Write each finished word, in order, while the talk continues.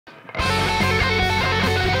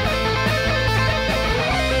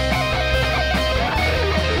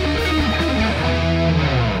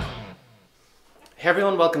Hey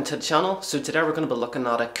everyone, welcome to the channel. So today we're going to be looking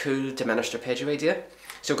at a cool diminished arpeggio idea.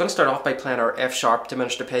 So we're going to start off by playing our F sharp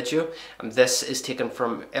diminished arpeggio, and this is taken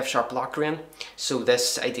from F sharp block grain. So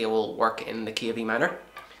this idea will work in the key of E minor.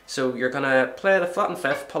 So you're going to play the flat and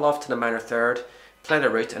fifth, pull off to the minor third, play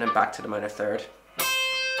the root and then back to the minor third.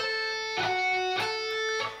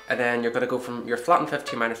 And then you're going to go from your flat and fifth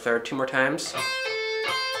to your minor third 2 more times.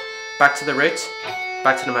 Back to the root,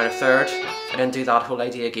 back to the minor third, and then do that whole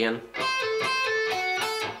idea again.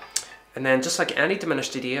 And then just like any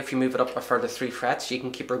diminished idea, if you move it up a further 3 frets, you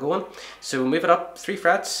can keep her going. So move it up 3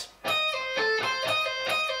 frets,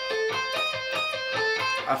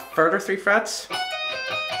 a further 3 frets,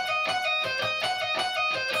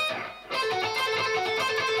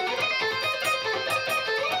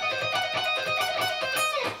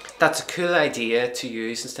 that's a cool idea to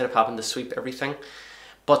use instead of having to sweep everything.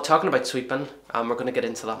 But talking about sweeping, we're going to get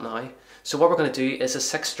into that now. So what we're going to do is a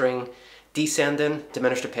 6-string descending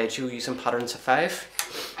diminished arpeggio using patterns of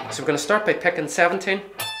 5. So we're going to start by picking 17,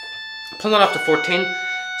 pulling it up to 14,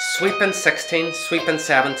 sweeping 16, sweeping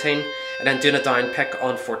 17, and then doing a down pick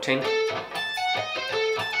on 14.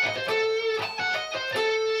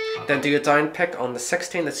 Then do a down pick on the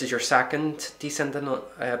 16, this is your second descending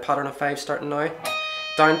pattern of 5 starting now.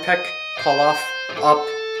 Down pick, pull off, up,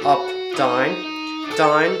 down,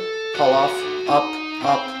 pull off,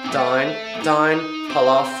 up, down, pull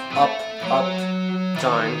off, up,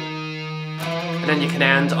 down. And then you can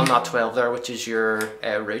end on that 12 there, which is your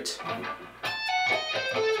root.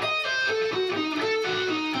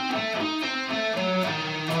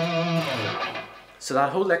 So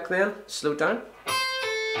that whole lick then, slow down.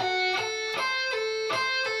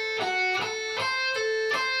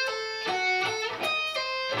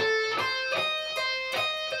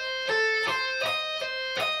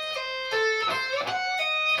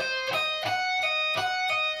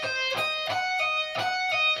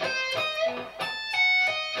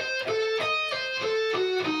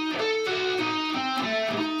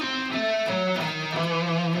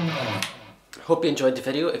 Hope you enjoyed the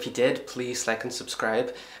video. If you did, please like and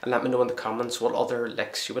subscribe and let me know in the comments what other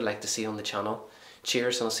licks you would like to see on the channel.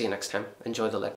 Cheers, and I'll see you next time. Enjoy the lick.